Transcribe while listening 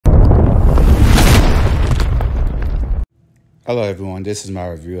Hello everyone, this is my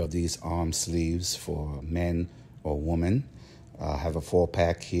review of these arm sleeves for men or women. I have a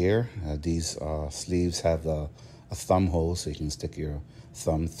 4-pack here. These sleeves have a thumb hole so you can stick your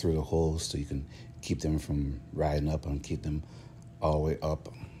thumb through the holes so you can keep them from riding up and keep them all the way up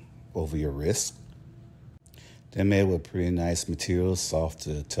over your wrist. They're made with pretty nice materials, soft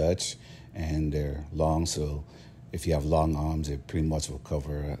to the touch, and they're long, so if you have long arms, it pretty much will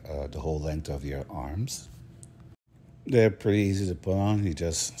cover the whole length of your arms. They're pretty easy to put on. You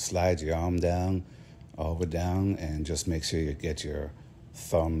just slide your arm down, all the way down, and just make sure you get your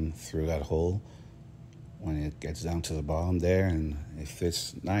thumb through that hole when it gets down to the bottom there, and it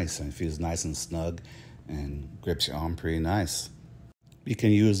fits nice and it feels nice and snug and grips your arm pretty nice. You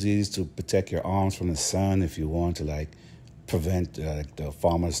can use these to protect your arms from the sun if you want to prevent the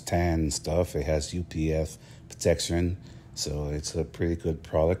farmer's tan and stuff. It has UPF protection, so it's a pretty good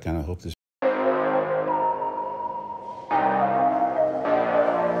product, and I hope this